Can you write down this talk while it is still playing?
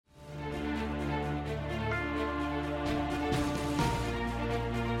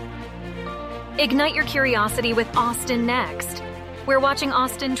Ignite your curiosity with Austin Next. We're watching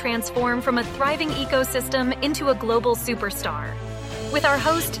Austin transform from a thriving ecosystem into a global superstar. With our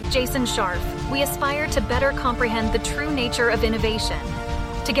host, Jason Scharf, we aspire to better comprehend the true nature of innovation.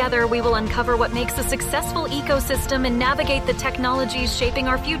 Together, we will uncover what makes a successful ecosystem and navigate the technologies shaping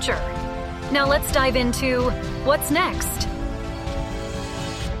our future. Now let's dive into what's next.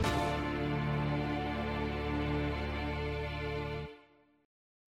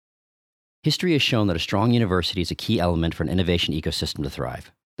 History has shown that a strong university is a key element for an innovation ecosystem to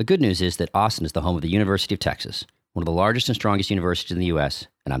thrive. The good news is that Austin is the home of the University of Texas, one of the largest and strongest universities in the U.S.,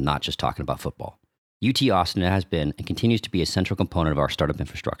 and I'm not just talking about football. UT Austin has been and continues to be a central component of our startup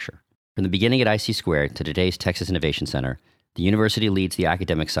infrastructure. From the beginning at IC Squared to today's Texas Innovation Center, the university leads the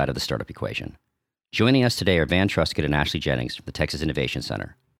academic side of the startup equation. Joining us today are Van Truscott and Ashley Jennings from the Texas Innovation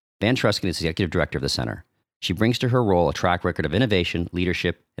Center. Van Truscott is Executive Director of the Center. She brings to her role a track record of innovation,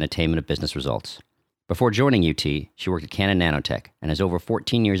 leadership, and attainment of business results. Before joining UT, she worked at Canon Nanotech and has over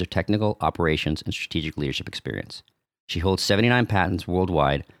 14 years of technical, operations, and strategic leadership experience. She holds 79 patents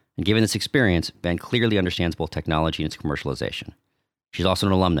worldwide, and given this experience, Van clearly understands both technology and its commercialization. She's also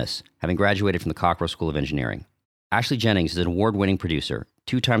an alumnus, having graduated from the Cockrell School of Engineering. Ashley Jennings is an award-winning producer,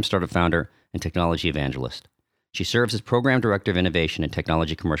 two-time startup founder, and technology evangelist. She serves as Program Director of Innovation and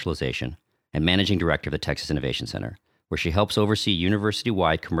Technology Commercialization and Managing Director of the Texas Innovation Center, where she helps oversee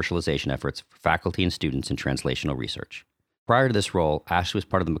university-wide commercialization efforts for faculty and students in translational research. Prior to this role, Ashley was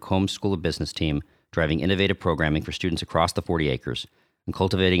part of the McCombs School of Business team, driving innovative programming for students across the 40 acres and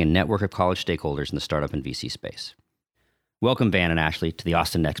cultivating a network of college stakeholders in the startup and VC space. Welcome, Van and Ashley, to the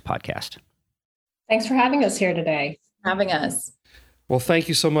Austin Next podcast. Thanks for having us here today. Having us. Well, thank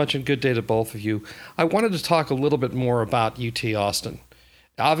you so much, and good day to both of you. I wanted to talk a little bit more about UT Austin.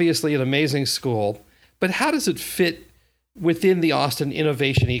 Obviously an amazing school, but how does it fit within the Austin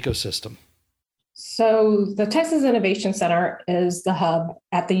innovation ecosystem? So the Texas Innovation Center is the hub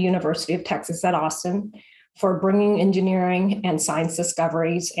at the University of Texas at Austin for bringing engineering and science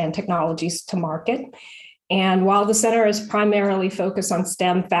discoveries and technologies to market. And while the center is primarily focused on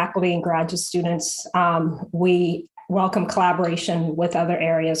STEM faculty and graduate students, we welcome collaboration with other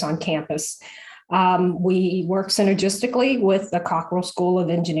areas on campus. We work synergistically with the Cockrell School of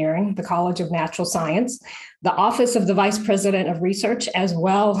Engineering, the College of Natural Science, the Office of the Vice President of Research, as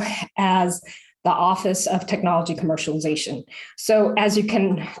well as the Office of Technology Commercialization. So as you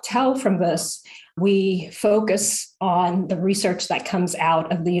can tell from this, we focus on the research that comes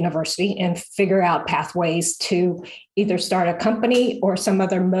out of the university and figure out pathways to either start a company or some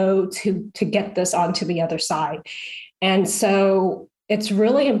other mode to get this onto the other side. And so it's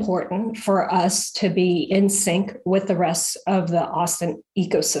really important for us to be in sync with the rest of the Austin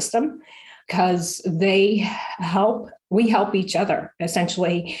ecosystem because we help each other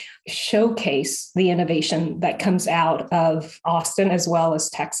essentially showcase the innovation that comes out of Austin as well as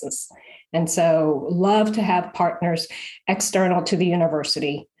Texas. And so love to have partners external to the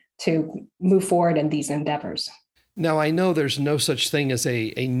university to move forward in these endeavors. Now, I know there's no such thing as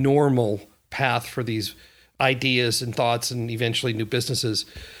a normal path for these ideas and thoughts and eventually new businesses.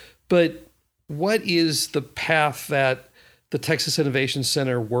 But what is the path that the Texas Innovation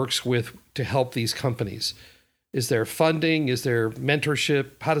Center works with to help these companies? Is there funding? Is there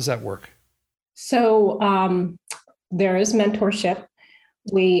mentorship? How does that work? So there is mentorship.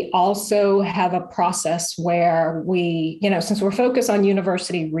 We also have a process where since we're focused on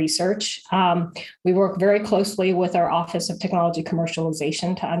university research, we work very closely with our Office of Technology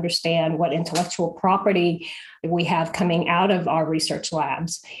Commercialization to understand what intellectual property we have coming out of our research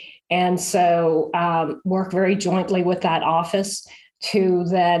labs. And so work very jointly with that office to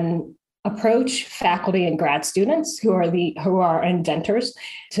then approach faculty and grad students who are inventors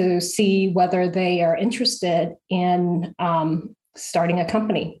to see whether they are interested in starting a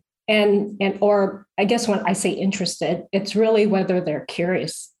company. Or I guess when I say interested, it's really whether they're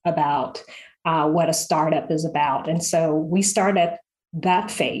curious about what a startup is about. And so we start at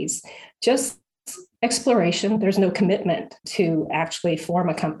that phase, just exploration. There's no commitment to actually form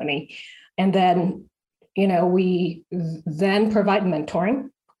a company. And then, we then provide mentoring.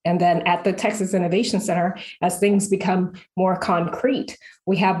 And then at the Texas Innovation Center, as things become more concrete,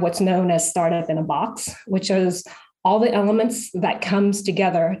 we have what's known as Startup in a Box, which is all the elements that comes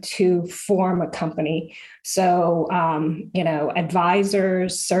together to form a company. So,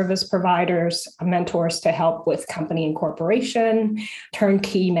 advisors, service providers, mentors to help with company incorporation,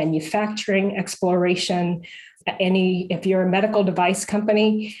 turnkey manufacturing, exploration. If you're a medical device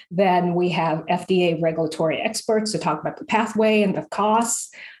company, then we have FDA regulatory experts to talk about the pathway and the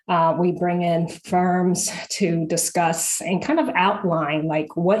costs. We bring in firms to discuss and kind of outline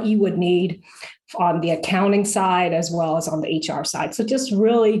like what you would need on the accounting side as well as on the HR side. So just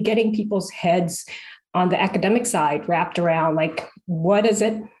really getting people's heads on the academic side wrapped around like, what is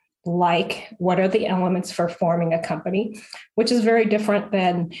it like? What are the elements for forming a company, which is very different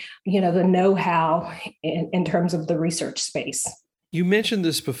than, the know-how in terms of the research space. You mentioned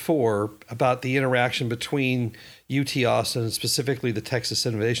this before about the interaction between UT Austin, and specifically the Texas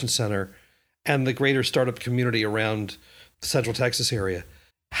Innovation Center, and the greater startup community around the Central Texas area.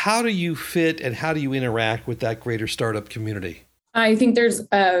 How do you fit and how do you interact with that greater startup community? I think there's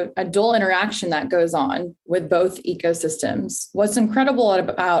a dual interaction that goes on with both ecosystems. What's incredible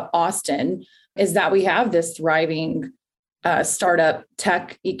about Austin is that we have this thriving startup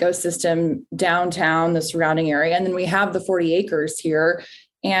tech ecosystem downtown, the surrounding area, and then we have the 40 acres here.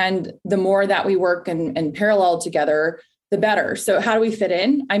 And the more that we work in parallel together, the better. So how do we fit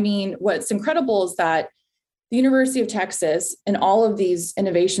in? I mean, what's incredible is that the University of Texas and all of these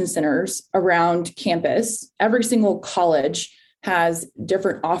innovation centers around campus, every single college has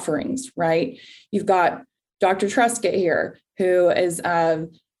different offerings, right? You've got Dr. Truscott here, who is a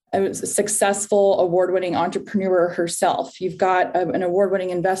successful award-winning entrepreneur herself. You've got an award-winning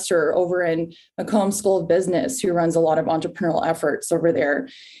investor over in Macomb School of Business who runs a lot of entrepreneurial efforts over there.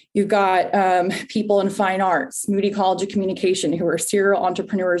 You've got people in fine arts, Moody College of Communication, who are serial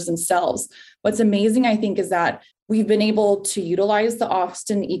entrepreneurs themselves. What's amazing, I think, is that we've been able to utilize the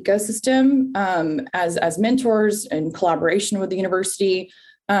Austin ecosystem as mentors in collaboration with the university.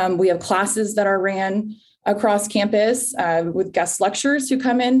 We have classes that are ran across campus with guest lecturers who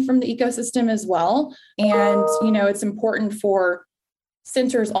come in from the ecosystem as well. And, it's important for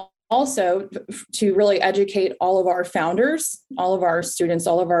centers also to really educate all of our founders, all of our students,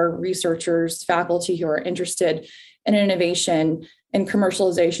 all of our researchers, faculty who are interested in innovation and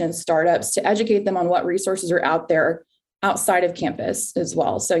commercialization startups, to educate them on what resources are out there outside of campus as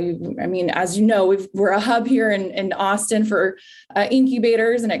well. So, as you know, we're a hub here in Austin for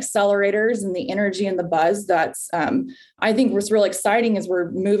incubators and accelerators, and the energy and the buzz that's, I think what's really exciting is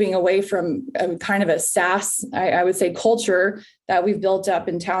we're moving away from kind of a SaaS, I would say, culture that we've built up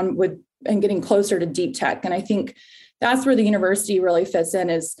in town and getting closer to deep tech. And I think that's where the university really fits in,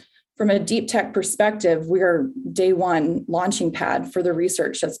 is from a deep tech perspective, we are day one launching pad for the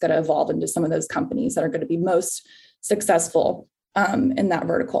research that's going to evolve into some of those companies that are going to be most successful in that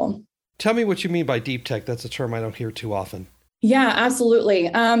vertical. Tell me what you mean by deep tech. That's a term I don't hear too often. Yeah, absolutely.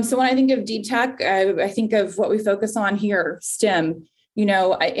 So when I think of deep tech, I think of what we focus on here, STEM.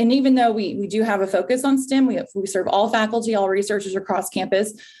 And even though we do have a focus on STEM, we serve all faculty, all researchers across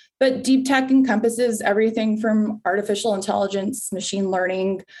campus. But deep tech encompasses everything from artificial intelligence, machine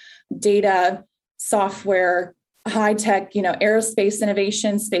learning, data, software, high tech, aerospace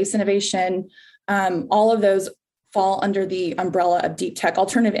innovation, space innovation. All of those fall under the umbrella of deep tech.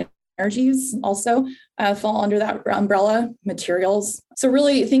 Alternative energies also fall under that umbrella, materials. So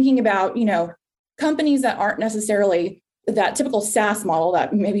really thinking about, companies that aren't necessarily that typical SaaS model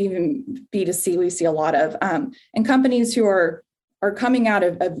that maybe even B2C we see a lot of, and companies who are coming out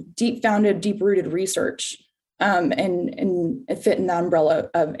of deep-founded, deep-rooted research and fit in the umbrella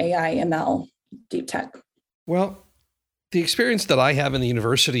of AI, ML, deep tech. Well, the experience that I have in the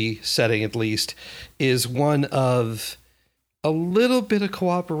university setting, at least, is one of a little bit of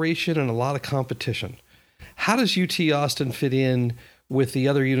cooperation and a lot of competition. How does UT Austin fit in with the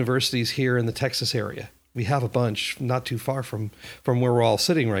other universities here in the Texas area? We have a bunch not too far from where we're all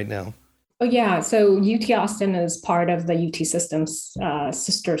sitting right now. Oh, yeah. So UT Austin is part of the UT Systems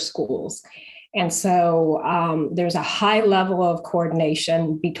sister schools. And so there's a high level of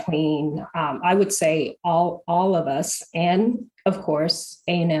coordination between, I would say, all of us, and of course,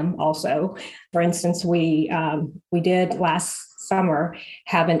 A&M also. For instance, we did last summer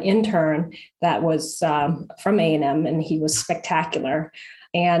have an intern that was from A&M, and he was spectacular.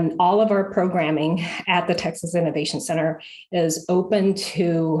 And all of our programming at the Texas Innovation Center is open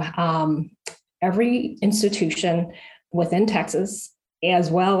to every institution within Texas,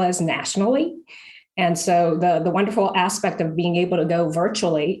 as well as nationally. And so the wonderful aspect of being able to go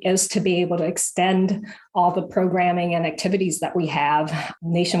virtually is to be able to extend all the programming and activities that we have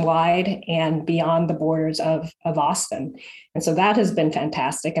nationwide and beyond the borders of Austin. And so that has been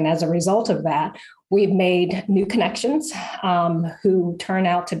fantastic. And as a result of that, we've made new connections who turn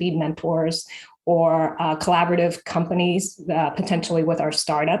out to be mentors or collaborative companies, potentially with our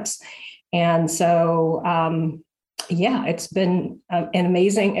startups. And so, it's been an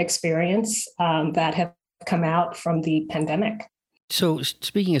amazing experience that have come out from the pandemic. So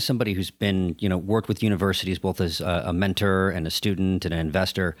speaking as somebody who's been, worked with universities both as a mentor and a student and an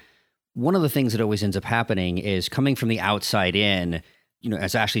investor, one of the things that always ends up happening is coming from the outside in,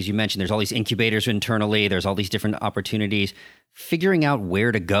 as Ashley, as you mentioned, there's all these incubators internally, there's all these different opportunities, figuring out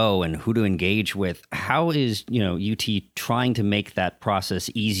where to go and who to engage with. How is, UT trying to make that process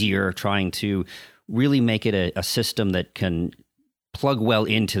easier, trying to really make it a system that can plug well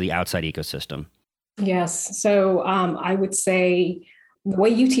into the outside ecosystem? Yes. So I would say the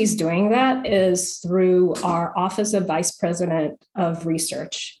way UT is doing that is through our Office of Vice President of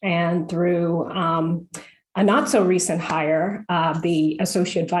Research and through a not so recent hire, the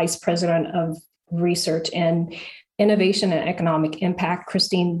Associate Vice President of Research and Innovation and Economic Impact,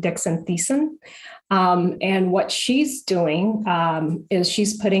 Christine Dixon Thiessen. And what she's doing is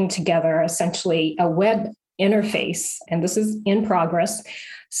she's putting together essentially a web interface, and this is in progress,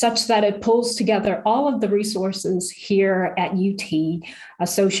 such that it pulls together all of the resources here at UT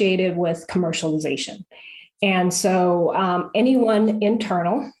associated with commercialization. And so anyone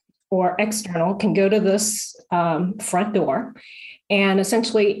internal or external can go to this front door and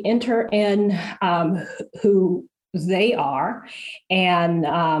essentially enter in who they are. And,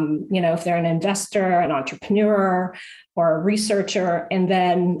 if they're an investor, an entrepreneur, or a researcher, and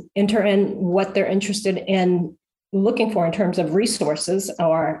then enter in what they're interested in looking for in terms of resources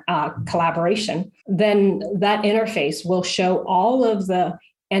or collaboration, then that interface will show all of the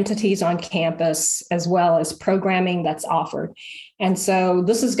entities on campus as well as programming that's offered. And so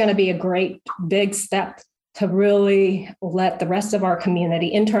this is going to be a great big step to really let the rest of our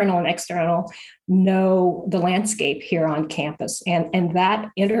community, internal and external, know the landscape here on campus. And that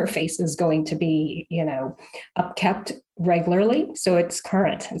interface is going to be, upkept regularly. So it's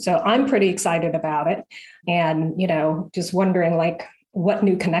current. And so I'm pretty excited about it. And, just wondering what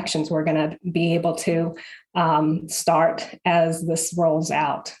new connections we're going to be able to start as this rolls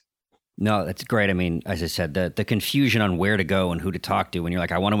out. No, that's great. I mean, as I said, the confusion on where to go and who to talk to when you're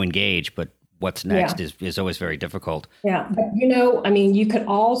like, I want to engage, but what's next is always very difficult. Yeah. But, you could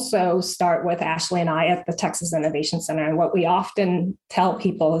also start with Ashley and I at the Texas Innovation Center. And what we often tell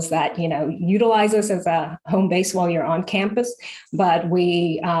people is that, utilize us as a home base while you're on campus. But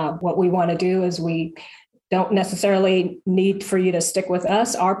what we want to do is we don't necessarily need for you to stick with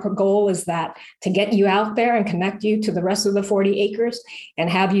us. Our goal is that to get you out there and connect you to the rest of the 40 acres and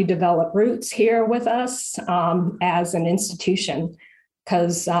have you develop roots here with us as an institution,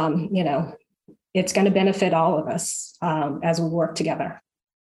 because, it's going to benefit all of us as we work together.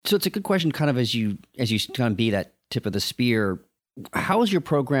 So it's a good question, kind of as you kind of be that tip of the spear. How is your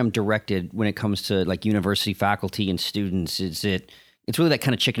program directed when it comes to like university faculty and students? It's really that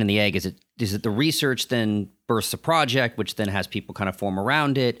kind of chicken and the egg. Is it the research then births a project, which then has people kind of form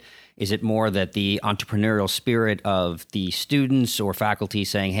around it? Is it more that the entrepreneurial spirit of the students or faculty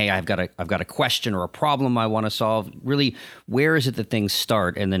saying, "Hey, I've got a question or a problem I want to solve"? Really, where is it that things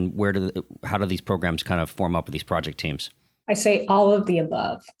start, and then how do these programs kind of form up with these project teams? I say all of the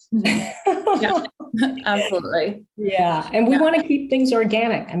above. Yeah, absolutely. Yeah, and we want to keep things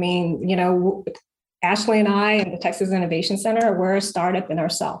organic. I mean, Ashley and I and the Texas Innovation Center, we're a startup in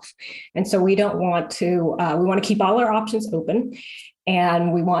ourselves. And so we don't want to, we want to keep all our options open,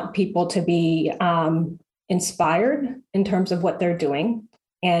 and we want people to be inspired in terms of what they're doing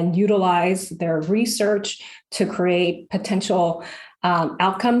and utilize their research to create potential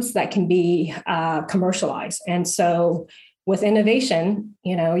outcomes that can be commercialized. And so with innovation,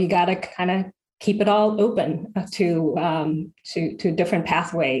 you got to kind of keep it all open to different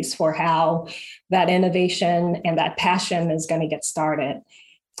pathways for how that innovation and that passion is going to get started.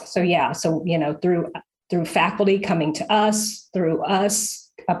 So through faculty coming to us, through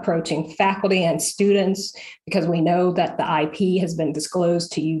us approaching faculty and students, because we know that the IP has been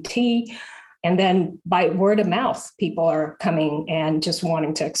disclosed to UT, and then by word of mouth, people are coming and just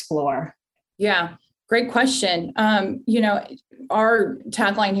wanting to explore. Yeah. Great question. Our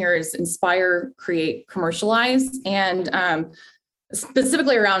tagline here is inspire, create, commercialize, and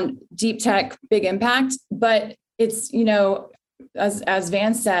specifically around deep tech, big impact. But it's, as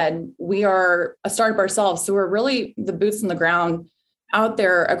Van said, we are a startup ourselves. So we're really the boots on the ground out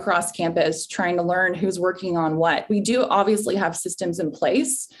there across campus trying to learn who's working on what. We do obviously have systems in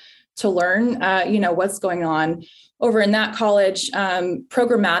place to learn, what's going on over in that college.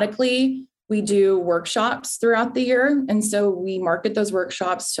 Programmatically, we do workshops throughout the year. And so we market those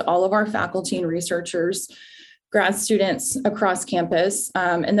workshops to all of our faculty and researchers grad students across campus.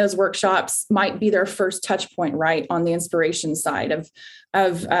 And those workshops might be their first touch point, right, on the inspiration side of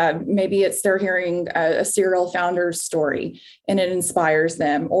maybe it's they're hearing a serial founder's story and it inspires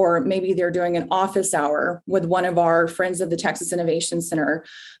them, or maybe they're doing an office hour with one of our friends of the Texas Innovation Center.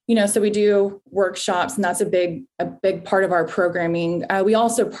 So we do workshops, and that's a big part of our programming. We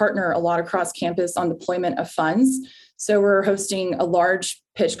also partner a lot across campus on deployment of funds. So we're hosting a large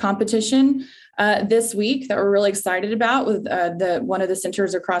pitch competition this week that we're really excited about with one of the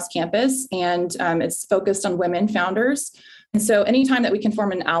centers across campus, and it's focused on women founders. And so anytime that we can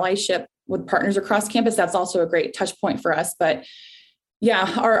form an allyship with partners across campus, that's also a great touch point for us. But yeah,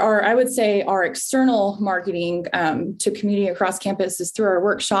 I would say our external marketing to community across campus is through our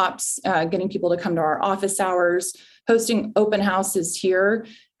workshops, getting people to come to our office hours, hosting open houses here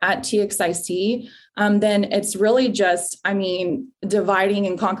at TXIC. Then it's really just, dividing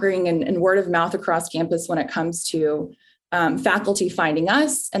and conquering and word of mouth across campus when it comes to faculty finding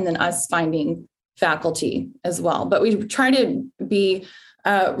us and then us finding faculty as well. But we try to be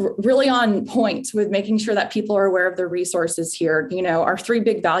really on point with making sure that people are aware of the resources here. Our three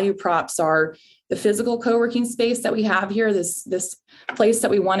big value props are the physical co-working space that we have here, this place that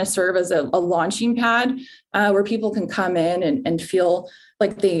we want to serve as a launching pad where people can come in and feel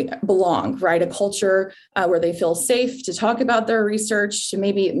like they belong, right? A culture where they feel safe to talk about their research.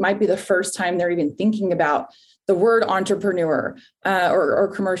 Maybe it might be the first time they're even thinking about the word entrepreneur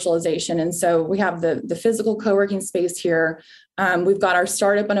or commercialization. And so we have the physical co-working space here. We've got our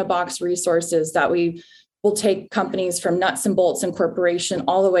Startup in a Box resources that we will take companies from nuts and bolts incorporation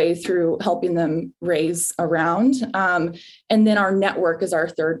all the way through helping them raise a round. And then our network is our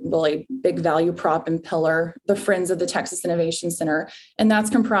third really big value prop and pillar, the Friends of the Texas Innovation Center. And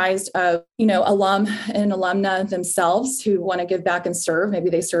that's comprised of, alum and alumna themselves who want to give back and serve. Maybe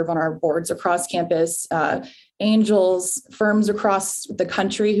they serve on our boards across campus, angels, firms across the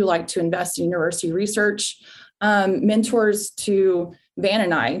country who like to invest in university research, mentors to Van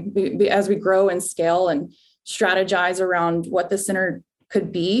and I, as we grow and scale and strategize around what the center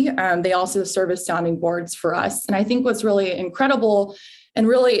could be. They also serve as sounding boards for us. And I think what's really incredible, and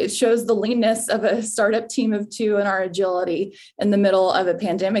really it shows the leanness of a startup team of two and our agility in the middle of a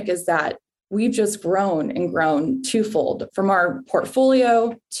pandemic, is that we've just grown twofold, from our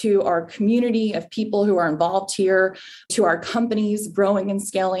portfolio to our community of people who are involved here, to our companies growing and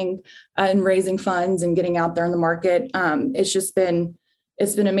scaling and raising funds and getting out there in the market.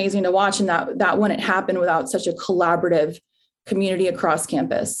 It's been amazing to watch, and that wouldn't happen without such a collaborative community across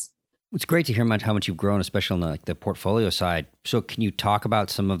campus. It's great to hear how much you've grown, especially on the portfolio side. So can you talk about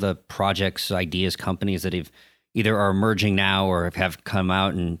some of the projects, ideas, companies that have either are emerging now or have come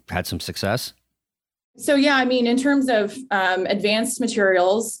out and had some success? So yeah, in terms of advanced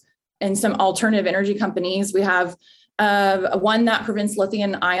materials and some alternative energy companies, we have one that prevents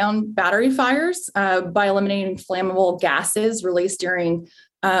lithium-ion battery fires by eliminating flammable gases released during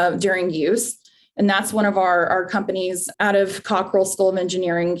use. And that's one of our companies out of Cockrell School of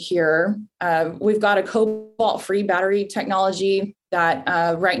Engineering here. We've got a cobalt-free battery technology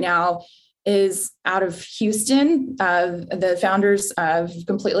that right now is out of Houston. The founders have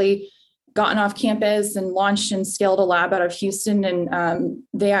completely gotten off campus and launched and scaled a lab out of Houston. And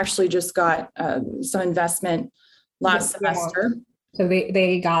they actually just got some investment last semester. So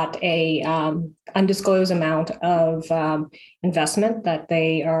they got a undisclosed amount of investment that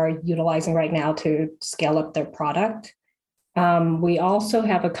they are utilizing right now to scale up their product. We also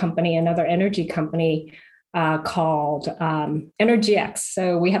have another energy company called EnergyX.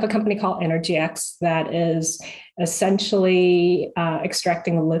 So we have a company called EnergyX that is essentially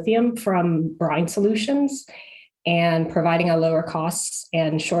extracting lithium from brine solutions and providing a lower costs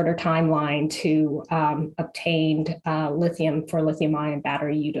and shorter timeline to obtain lithium for lithium-ion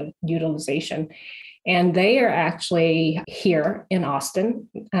battery utilization. And they are actually here in Austin.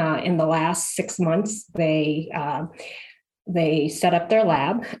 In the last 6 months, they set up their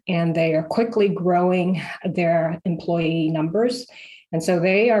lab, and they are quickly growing their employee numbers. And so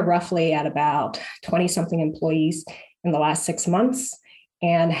they are roughly at about 20-something employees in the last 6 months,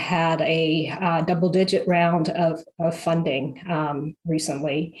 and had a double-digit round of funding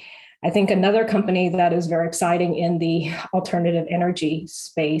recently. I think another company that is very exciting in the alternative energy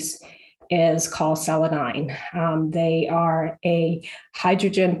space is called Celadine. They are a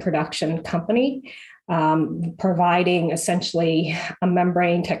hydrogen production company, providing essentially a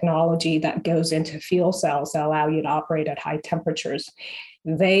membrane technology that goes into fuel cells that allow you to operate at high temperatures.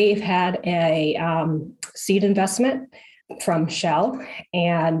 They've had a seed investment from Shell,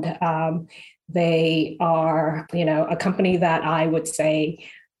 and they are, a company that I would say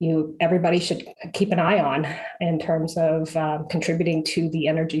everybody should keep an eye on in terms of contributing to the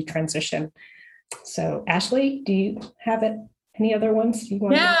energy transition. So Ashley, do you have any other ones you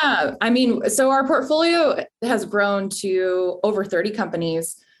want? Yeah, I mean, so our portfolio has grown to over 30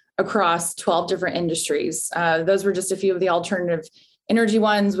 companies across 12 different industries. Those were just a few of the alternative energy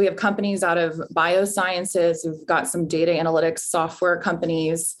ones. We have companies out of biosciences. We've got some data analytics software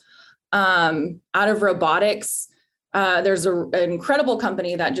companies. Out of robotics, there's an incredible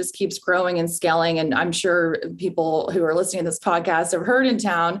company that just keeps growing and scaling. And I'm sure people who are listening to this podcast have heard in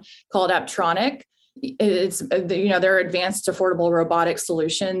town, called Apptronik. It's, they're advanced affordable robotic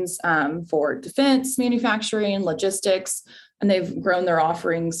solutions for defense, manufacturing, logistics, and they've grown their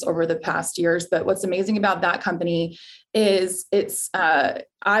offerings over the past years. But what's amazing about that company is it's,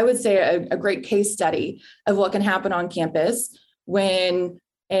 I would say, a great case study of what can happen on campus when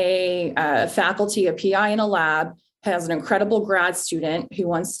a faculty, a PI in a lab has an incredible grad student who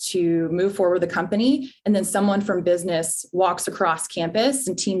wants to move forward with the company, and then someone from business walks across campus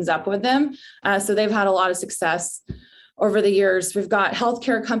and teams up with them. So they've had a lot of success over the years. We've got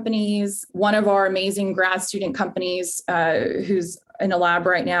healthcare companies. One of our amazing grad student companies, who's in a lab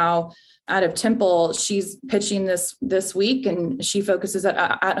right now out of Temple, she's pitching this week, and she focuses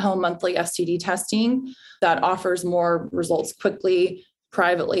at home monthly STD testing that offers more results quickly,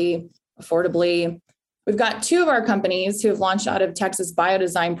 privately, affordably. We've got two of our companies who have launched out of Texas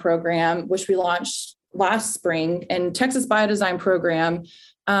Biodesign Program, which we launched last spring. And Texas Biodesign Program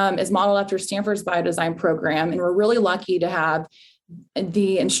is modeled after Stanford's Biodesign Program. And we're really lucky to have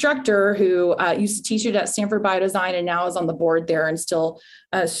the instructor who used to teach it at Stanford Biodesign and now is on the board there and still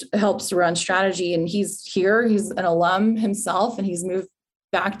helps run strategy. And he's here. He's an alum himself, and he's moved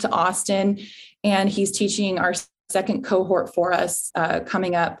back to Austin. And he's teaching our second cohort for us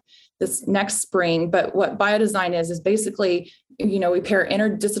coming up this next spring. But what biodesign is basically, we pair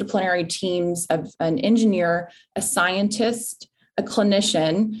interdisciplinary teams of an engineer, a scientist, a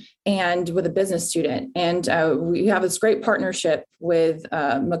clinician, and with a business student. And we have this great partnership with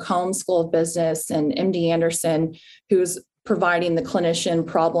Macomb School of Business and MD Anderson, who's providing the clinician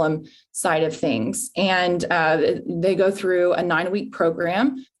problem side of things. And they go through a 9-week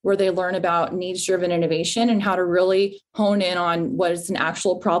program where they learn about needs-driven innovation and how to really hone in on what is an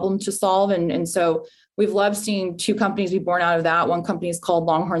actual problem to solve. And so we've loved seeing two companies be born out of that. One company is called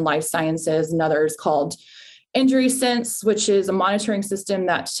Longhorn Life Sciences. Another is called Injury Sense, which is a monitoring system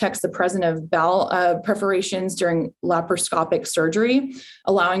that detects the presence of bowel perforations during laparoscopic surgery,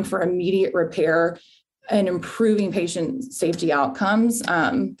 allowing for immediate repair and improving patient safety outcomes.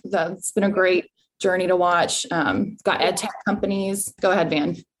 That's been a great journey to watch. Got ed tech companies. Go ahead,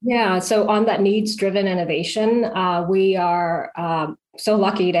 Van. Yeah, so on that needs-driven innovation, we are so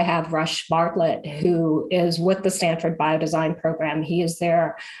lucky to have Rush Bartlett, who is with the Stanford Biodesign Program. He is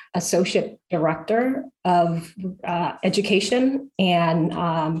their Associate Director of Education and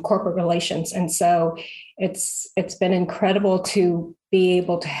Corporate Relations. And so it's been incredible to be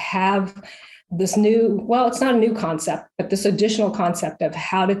able to have this it's not a new concept, but this additional concept of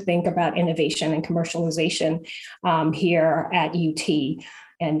how to think about innovation and commercialization here at UT.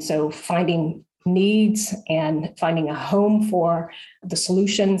 And so finding needs and finding a home for the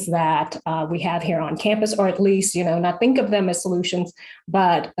solutions that we have here on campus, or at least, not think of them as solutions,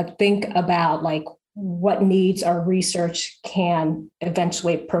 but think about like what needs our research can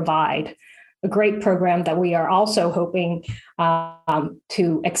eventually provide. A great program that we are also hoping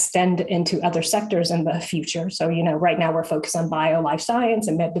to extend into other sectors in the future. So, right now we're focused on bio, life science,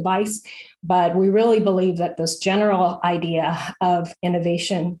 and med device, but we really believe that this general idea of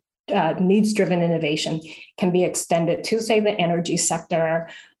innovation, needs-driven innovation, can be extended to, say, the energy sector,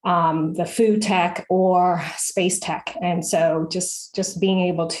 the food tech, or space tech. And so just being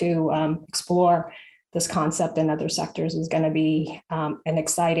able to explore this concept in other sectors is going to be an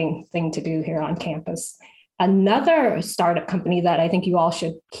exciting thing to do here on campus. Another startup company that I think you all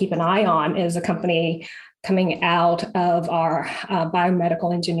should keep an eye on is a company coming out of our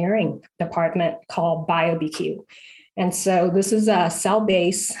biomedical engineering department called BioBQ. And so this is a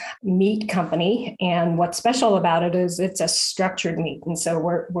cell-based meat company. And what's special about it is it's a structured meat. And so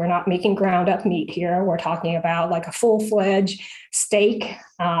we're not making ground up meat here. We're talking about like a full-fledged steak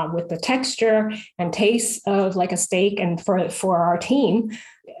with the texture and taste of like a steak. And for our team,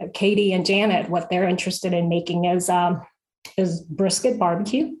 Katie and Janet, what they're interested in making is brisket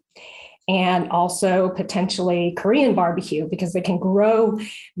barbecue, and also potentially Korean barbecue, because they can grow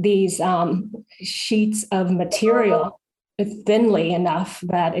these sheets of material thinly enough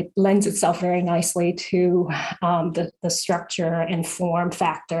that it lends itself very nicely to the structure and form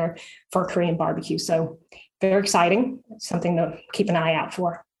factor for Korean barbecue. So very exciting, something to keep an eye out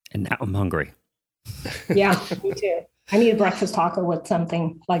for. And now I'm hungry. Yeah, me too. I need a breakfast taco with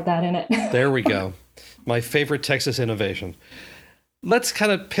something like that in it. There we go. My favorite Texas innovation. Let's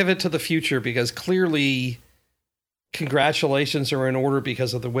kind of pivot to the future, because clearly congratulations are in order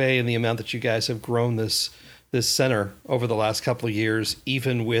because of the way and the amount that you guys have grown this center over the last couple of years,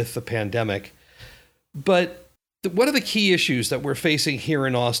 even with the pandemic. But what are the key issues that we're facing here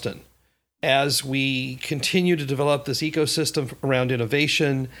in Austin as we continue to develop this ecosystem around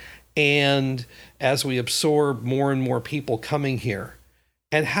innovation and as we absorb more and more people coming here?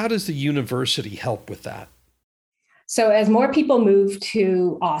 And how does the university help with that? So as more people move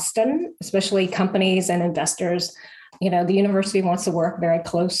to Austin, especially companies and investors, the university wants to work very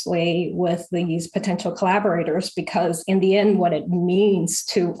closely with these potential collaborators, because in the end, what it means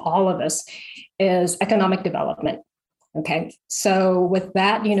to all of us is economic development. Okay. So with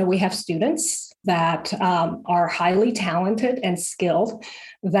that, we have students that are highly talented and skilled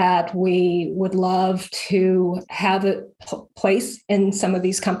that we would love to have a place in some of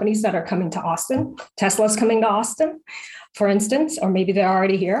these companies that are coming to Austin. Tesla's coming to Austin, for instance, or maybe they're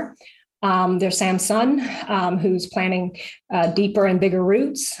already here. There's Samsung, who's planning deeper and bigger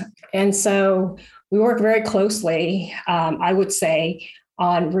roots. And so we work very closely, I would say,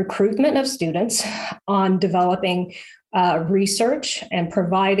 on recruitment of students, on developing research and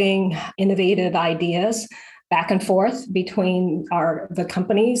providing innovative ideas back and forth between the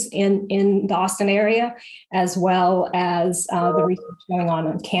companies in the Austin area, as well as the research going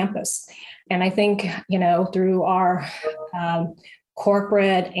on campus. And I think, through our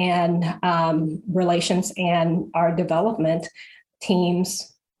corporate and relations and our development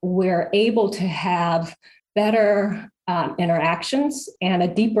teams, we're able to have better interactions and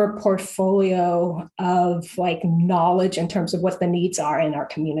a deeper portfolio of knowledge in terms of what the needs are in our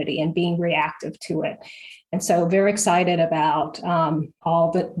community and being reactive to it. And so very excited about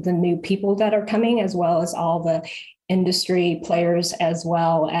all the new people that are coming, as well as all the industry players, as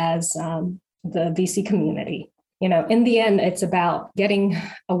well as the VC community. In the end, it's about getting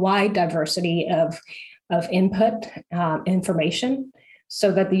a wide diversity of input, information, so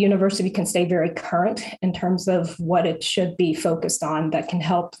that the university can stay very current in terms of what it should be focused on that can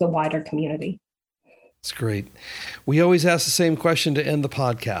help the wider community. That's great. We always ask the same question to end the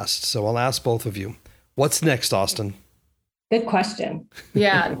podcast, so I'll ask both of you. What's next, Austin? Good question.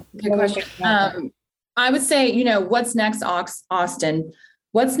 Yeah, good question. I would say, what's next, Austin?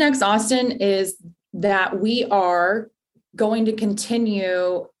 What's next, Austin, is that we are going to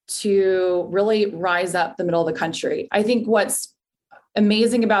continue to really rise up the middle of the country. I think what's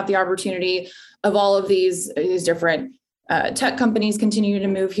amazing about the opportunity of all of these different tech companies continue to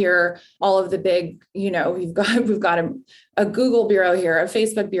move here, all of the big, we've got a Google bureau here, a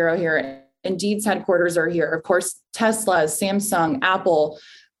Facebook bureau here, Indeed's headquarters are here. Of course, Tesla, Samsung, Apple.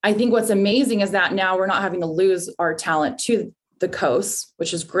 I think what's amazing is that now we're not having to lose our talent to the coast,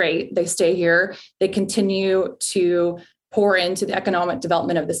 which is great. They stay here. They continue to pour into the economic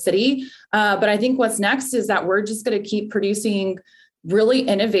development of the city. But I think what's next is that we're just going to keep producing really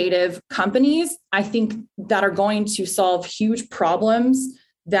innovative companies, I think, that are going to solve huge problems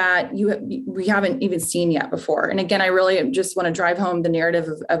that we haven't even seen yet before. And again, I really just want to drive home the narrative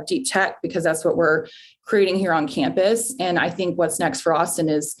of deep tech, because that's what we're creating here on campus. And I think what's next for Austin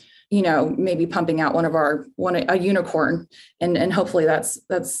is, maybe pumping out a unicorn. And hopefully that's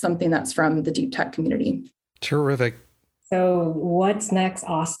something that's from the deep tech community. Terrific. So what's next,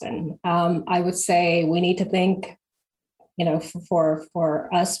 Austin? I would say we need to think, for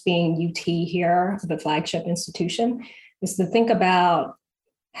us being UT here, the flagship institution, is to think about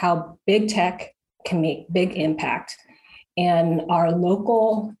how big tech can make big impact in our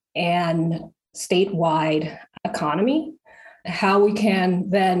local and statewide economy, how we can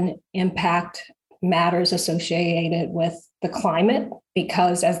then impact matters associated with the climate,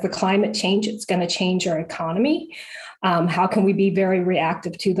 because as the climate changes, it's going to change our economy. How can we be very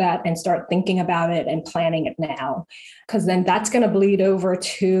reactive to that and start thinking about it and planning it now? Because then that's going to bleed over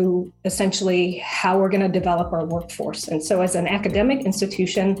to essentially how we're going to develop our workforce. And so as an academic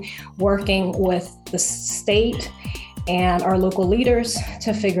institution, working with the state and our local leaders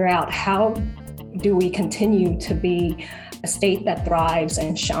to figure out how do we continue to be a state that thrives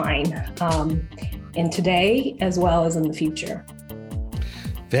and shine in today as well as in the future.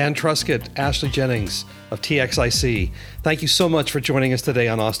 Van Truscott, Ashley Jennings of TXIC, thank you so much for joining us today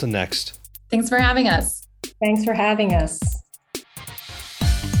on Austin Next. Thanks for having us. Thanks for having us.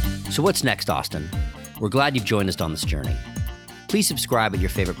 So what's next, Austin? We're glad you've joined us on this journey. Please subscribe at your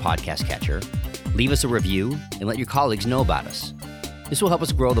favorite podcast catcher, leave us a review, and let your colleagues know about us. This will help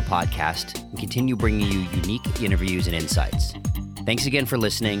us grow the podcast and continue bringing you unique interviews and insights. Thanks again for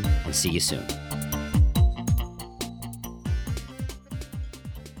listening, and see you soon.